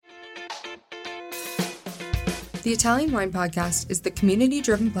The Italian Wine Podcast is the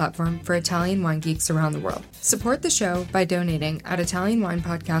community-driven platform for Italian wine geeks around the world. Support the show by donating at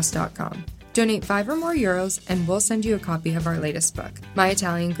ItalianWinepodcast.com. Donate €5 or more and we'll send you a copy of our latest book, My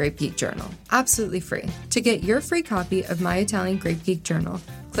Italian Grape Geek Journal, absolutely free. To get your free copy of My Italian Grape Geek Journal,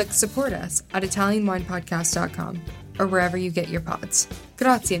 click Support Us at ItalianWinepodcast.com or wherever you get your pods.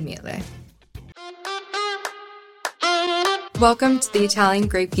 Grazie mille. Welcome to the Italian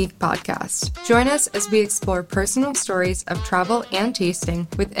Grape Geek Podcast. Join us as we explore personal stories of travel and tasting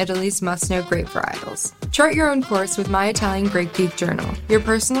with Italy's must-know grape varietals. Chart your own course with My Italian Grape Geek Journal, your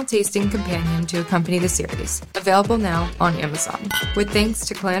personal tasting companion to accompany the series. Available now on Amazon. With thanks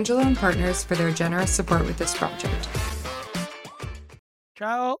to Colangelo and Partners for their generous support with this project.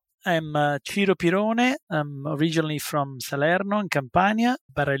 Ciao, I'm Ciro Pirone. I'm originally from Salerno in Campania,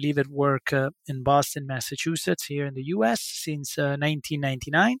 but I live and work in Boston, Massachusetts, here in the U.S. since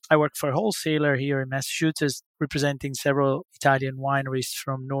 1999. I work for a wholesaler here in Massachusetts, representing several Italian wineries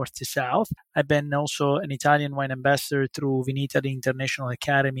from north to south. I've been also an Italian wine ambassador through Vinitaly International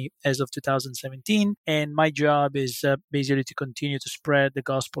Academy as of 2017, and my job is basically to continue to spread the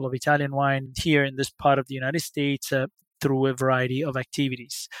gospel of Italian wine here in this part of the United States through a variety of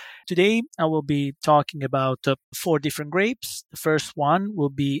activities. Today, I will be talking about 4 different grapes. The first one will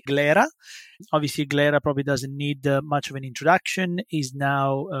be Glera. Obviously, Glera probably doesn't need much of an introduction. Is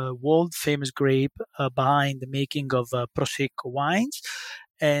now a world-famous grape behind the making of Prosecco wines.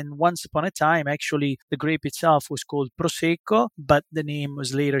 And once upon a time, actually, the grape itself was called Prosecco, but the name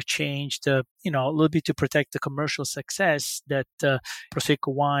was later changed, a little bit to protect the commercial success that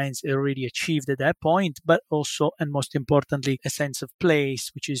Prosecco wines already achieved at that point, but also, and most importantly, a sense of place,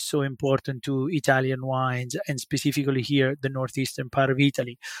 which is so important to Italian wines, and specifically here, the northeastern part of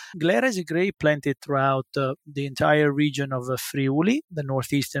Italy. Glera is a grape planted throughout the entire region of Friuli, the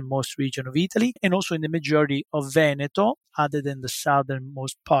northeasternmost region of Italy, and also in the majority of Veneto, other than the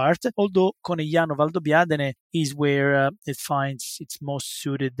southernmost part, although Conegliano Valdobbiadene is where it finds its most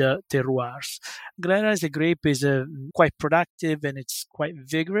suited terroirs. Glera as a grape is quite productive and it's quite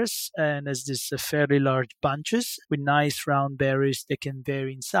vigorous and has this fairly large bunches with nice round berries that can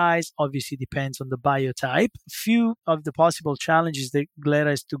vary in size. Obviously depends on the biotype. A few of the possible challenges that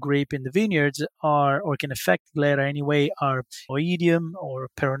Glera has to grape in the vineyards are, or can affect Glera anyway, are oidium or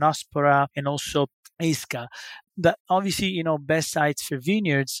peronospora and also Isca. But obviously, best sites for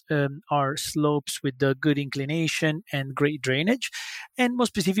vineyards are slopes with the good inclination and great drainage. And more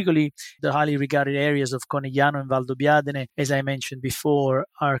specifically, the highly regarded areas of Conegliano and Valdobbiadene, as I mentioned before,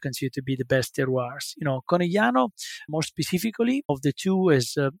 are considered to be the best terroirs. Conegliano, more specifically, of the two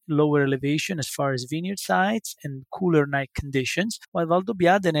is lower elevation as far as vineyard sites and cooler night conditions, while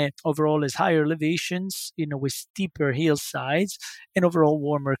Valdobbiadene overall has higher elevations, with steeper hillsides and overall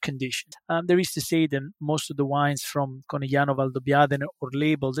warmer conditions. There is to say that most of the wines from Conegliano Valdobbiadene, or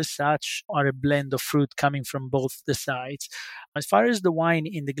labeled as such, are a blend of fruit coming from both the sides. As far as the wine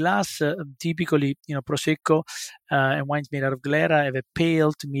in the glass, typically, Prosecco and wines made out of Glera have a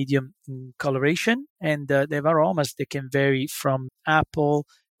pale to medium coloration, and they have aromas that can vary from apple,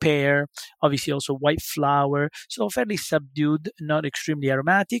 pear, obviously also white flower, so fairly subdued, not extremely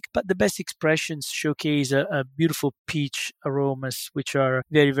aromatic, but the best expressions showcase a beautiful peach aromas, which are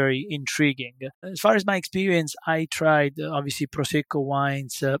very, very intriguing. As far as my experience, I tried obviously Prosecco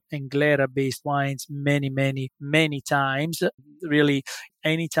wines and Glera-based wines many, many, many times. Really,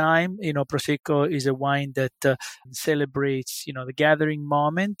 anytime, Prosecco is a wine that celebrates, the gathering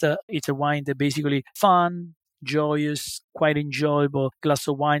moment. It's a wine that basically fun, joyous, quite enjoyable glass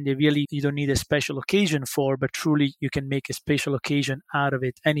of wine that really you don't need a special occasion for, but truly you can make a special occasion out of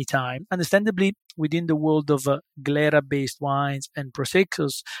it anytime. Understandably, within the world of Glera-based wines and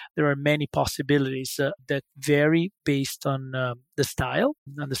Proseccos, there are many possibilities that vary based on the style.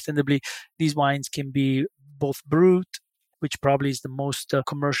 Understandably, these wines can be both brut, which probably is the most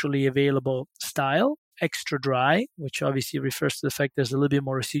commercially available style, extra dry, which obviously refers to the fact there's a little bit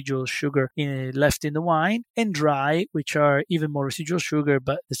more residual sugar left in the wine, and dry, which are even more residual sugar,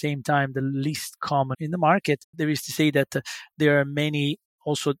 but at the same time the least common in the market. There is to say that there are many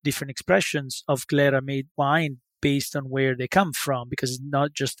also different expressions of Glera-made wine based on where they come from, because it's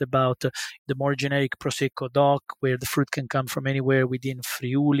not just about the more generic Prosecco DOC, where the fruit can come from anywhere within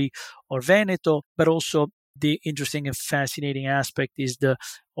Friuli or Veneto, but also the interesting and fascinating aspect is the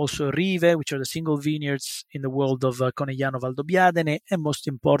also Rive, which are the single vineyards in the world of Conegliano Valdobbiadene, and most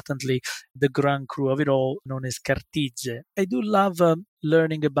importantly, the Grand Cru of it all, known as Cartizze. I do love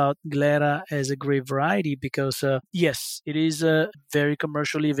learning about Glera as a grape variety because, yes, it is very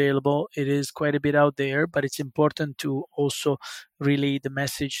commercially available. It is quite a bit out there, but it's important to also relay the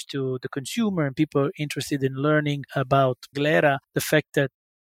message to the consumer and people interested in learning about Glera, the fact that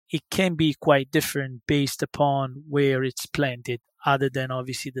it can be quite different based upon where it's planted, other than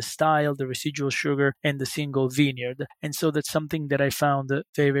obviously the style, the residual sugar, and the single vineyard. And so that's something that I found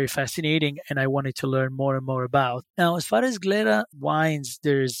very, very fascinating, and I wanted to learn more and more about. Now, as far as Glera wines,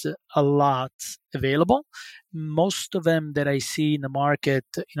 there's a lot available. Most of them that I see in the market,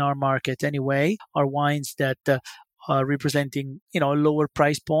 in our market anyway, are wines that representing a lower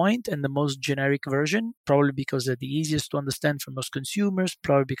price point and the most generic version, probably because they're the easiest to understand for most consumers,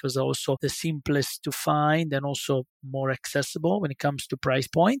 probably because they're also the simplest to find and also more accessible when it comes to price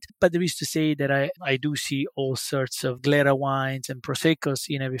point. But there is to say that I do see all sorts of Glera wines and Proseccos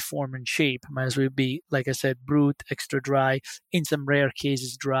in every form and shape. Might as well be, like I said, brut, extra dry, in some rare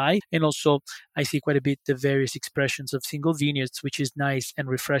cases dry. And also I see quite a bit the various expressions of single vineyards, which is nice and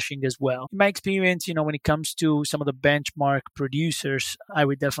refreshing as well. In my experience, when it comes to some of the benchmark producers, I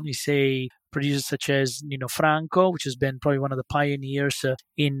would definitely say producers such as Nino Franco, which has been probably one of the pioneers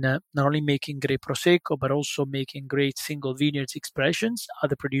in not only making great Prosecco, but also making great single vineyards expressions.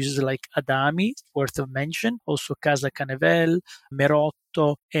 Other producers like Adami, worth of mention, also Casa Canevel,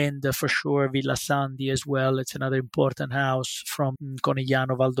 Merotto, and for sure Villa Sandi as well. It's another important house from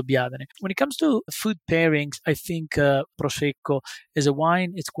Conegliano Valdobbiadene. When it comes to food pairings, I think Prosecco as a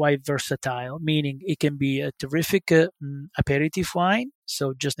wine, it's quite versatile, meaning it can be a terrific aperitif wine,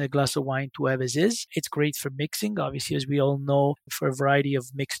 so just a glass of wine to have as is. It's great for mixing, obviously, as we all know, for a variety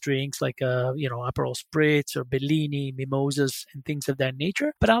of mixed drinks like Aperol Spritz or Bellini, mimosas, and things of that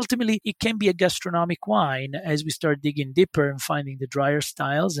nature. But ultimately, it can be a gastronomic wine as we start digging deeper and finding the drier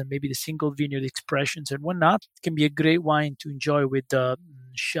styles and maybe the single vineyard expressions and whatnot. It can be a great wine to enjoy with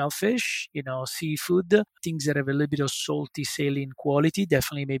shellfish, seafood, things that have a little bit of salty, saline quality,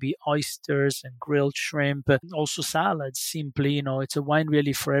 definitely maybe oysters and grilled shrimp, also salads, simply, it's a wine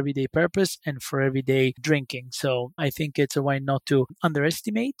really for everyday purpose and for everyday drinking. So I think it's a wine not to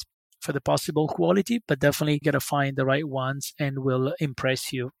underestimate for the possible quality, but definitely got to find the right ones and will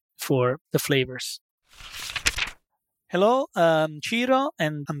impress you for the flavors. Hello, Ciro,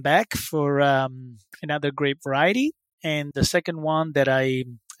 and I'm back for another grape variety. And the second one that I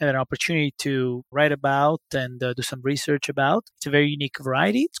had an opportunity to write about and do some research about. It's a very unique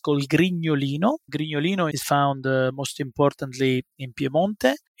variety. It's called Grignolino. Grignolino is found most importantly in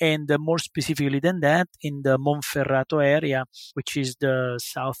Piemonte, and more specifically than that, in the Monferrato area, which is the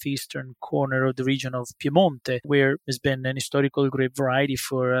southeastern corner of the region of Piemonte, where has been an historical grape variety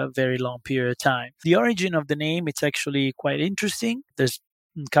for a very long period of time. The origin of the name, it's actually quite interesting. There's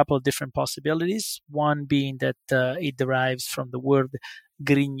a couple of different possibilities. One being that it derives from the word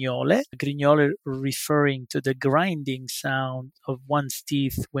grignole. Grignole referring to the grinding sound of one's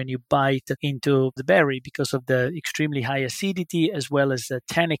teeth when you bite into the berry because of the extremely high acidity as well as the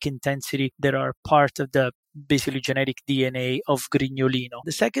tannic intensity that are part of the basically genetic DNA of Grignolino.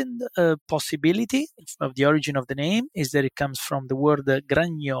 The second possibility of the origin of the name is that it comes from the word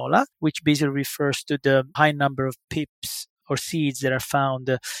gragnola, which basically refers to the high number of pips or seeds that are found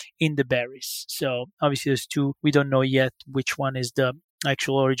in the berries. So obviously there's two. We don't know yet which one is the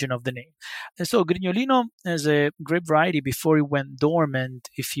actual origin of the name. And so Grignolino as a grape variety before it went dormant,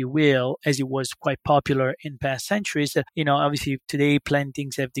 if you will, as it was quite popular in past centuries, obviously today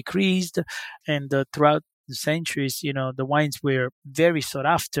plantings have decreased and throughout the centuries, the wines were very sought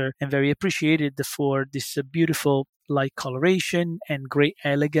after and very appreciated for this beautiful light coloration and great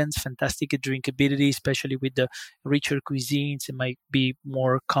elegance, fantastic drinkability, especially with the richer cuisines. It might be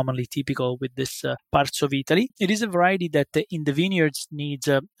more commonly typical with this parts of Italy. It is a variety that in the vineyards needs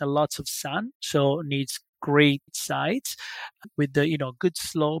lots of sun, so needs great sites with the good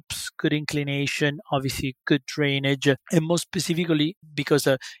slopes, good inclination, obviously good drainage, and most specifically because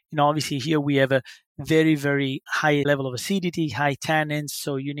obviously here we have a very, very high level of acidity, high tannins.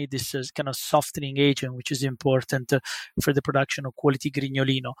 So you need this kind of softening agent, which is important for the production of quality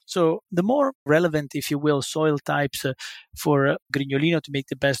Grignolino. So the more relevant, if you will, soil types for Grignolino to make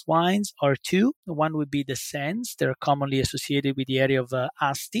the best wines are two. One would be the sands. They're commonly associated with the area of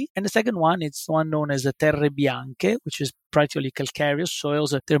Asti. And the second one, it's one known as the terre bianche, which is practically calcareous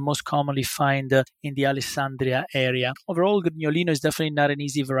soils that they're most commonly find in the Alessandria area. Overall, Grignolino is definitely not an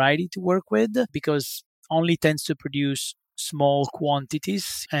easy variety to work with because only tends to produce small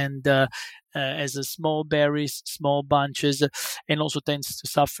quantities and as a small berries, small bunches, and also tends to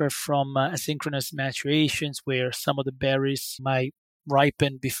suffer from asynchronous maturations where some of the berries might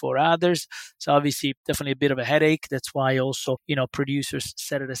ripen before others. So obviously, definitely a bit of a headache. That's why also, producers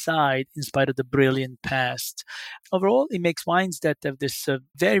set it aside in spite of the brilliant past. Overall, it makes wines that have this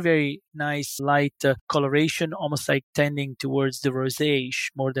very, very nice light coloration, almost like tending towards the rosé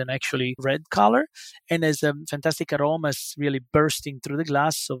more than actually red color, and has fantastic aromas really bursting through the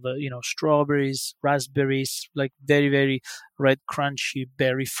glass of strawberries, raspberries, like very, very red crunchy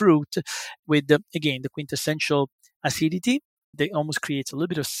berry fruit, with again the quintessential acidity that almost creates a little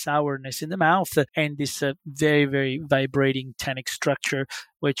bit of sourness in the mouth, and this very, very vibrating tannic structure,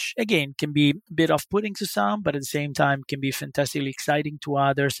 which again can be a bit off-putting to some, but at the same time can be fantastically exciting to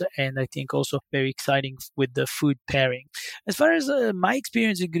others, and I think also very exciting with the food pairing. As far as my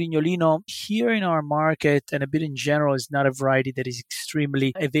experience with Grignolino here in our market, and a bit in general, is not a variety that is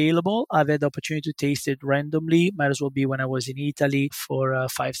extremely available. I've had the opportunity to taste it randomly, might as well be when I was in Italy for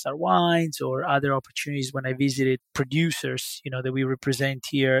 5-star wines, or other opportunities when I visited producers that we represent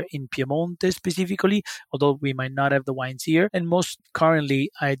here in Piemonte specifically, although we might not have the wines here. And most currently,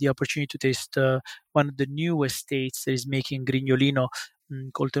 I had the opportunity to taste one of the new estates that is making Grignolino,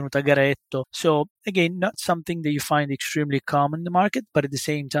 called Tenuta Garetto. So again, not something that you find extremely common in the market, but at the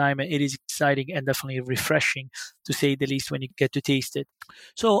same time, it is exciting and definitely refreshing, to say the least, when you get to taste it.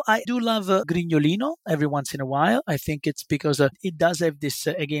 So I do love Grignolino every once in a while. I think it's because it does have this,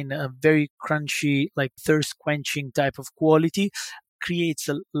 again, a very crunchy, like thirst-quenching type of quality. Creates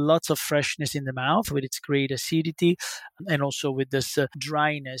lots of freshness in the mouth with its great acidity, and also with this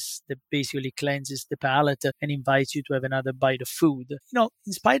dryness that basically cleanses the palate and invites you to have another bite of food.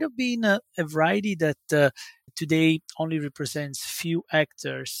 In spite of being a variety that today only represents few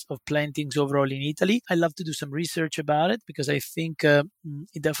hectares of plantings overall in Italy, I love to do some research about it, because I think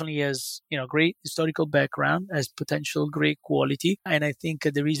it definitely has great historical background, has potential great quality, and I think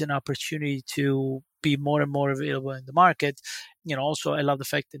there is an opportunity to be more and more available in the market. Also, I love the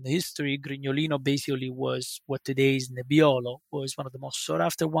fact that in the history, Grignolino basically was what today is Nebbiolo, was one of the most sought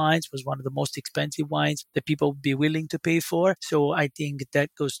after wines, was one of the most expensive wines that people would be willing to pay for. So I think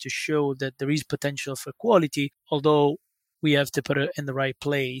that goes to show that there is potential for quality, although we have to put it in the right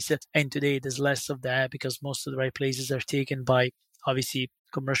place. And today there's less of that, because most of the right places are taken by, obviously,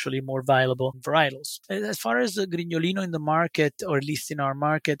 commercially more viable varietals. As far as the Grignolino in the market, or at least in our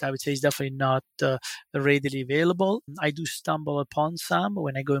market, I would say it's definitely not readily available. I do stumble upon some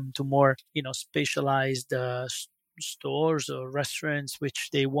when I go into more, specialized stores or restaurants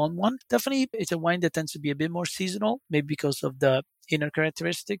which they want one. Definitely, it's a wine that tends to be a bit more seasonal, maybe because of the inner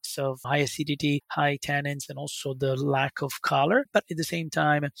characteristics of high acidity, high tannins, and also the lack of color. But at the same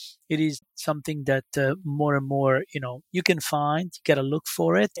time, it is something that more and more, you can find, you got to look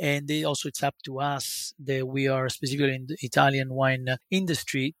for it. And it's up to us, that we are specifically in the Italian wine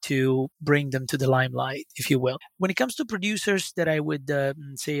industry, to bring them to the limelight, if you will. When it comes to producers that I would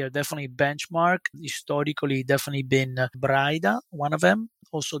say are definitely benchmark, historically definitely been Braida, one of them.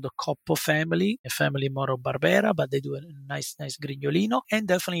 Also the Coppo family, a family more of Barbera, but they do a nice Grignolino. And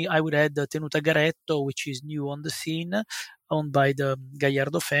definitely I would add the Tenuta Garetto, which is new on the scene, owned by the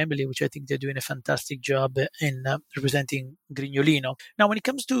Gallardo family, which I think they're doing a fantastic job in representing Grignolino. Now, when it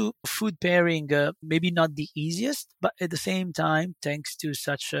comes to food pairing, maybe not the easiest, but at the same time, thanks to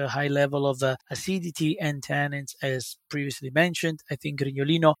such a high level of acidity and tannins, as previously mentioned, I think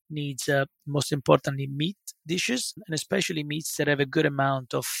Grignolino needs, most importantly, meat dishes, and especially meats that have a good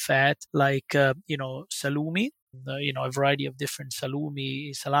amount of fat, like, salumi. A variety of different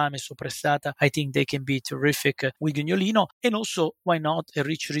salami, soppressata. I think they can be terrific with Grignolino. And also, why not a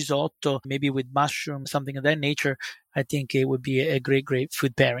rich risotto, maybe with mushroom, something of that nature. I think it would be a great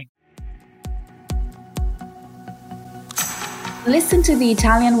food pairing. Listen to the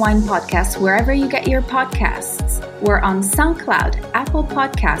Italian Wine Podcast wherever you get your podcasts. We're on SoundCloud, Apple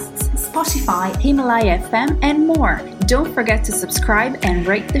Podcasts, Spotify, Himalaya FM, and more. Don't forget to subscribe and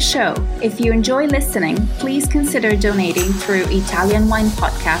rate the show. If you enjoy listening, please consider donating through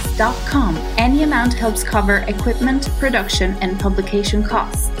ItalianWinePodcast.com. Any amount helps cover equipment, production, and publication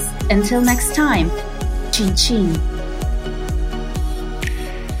costs. Until next time, cin cin.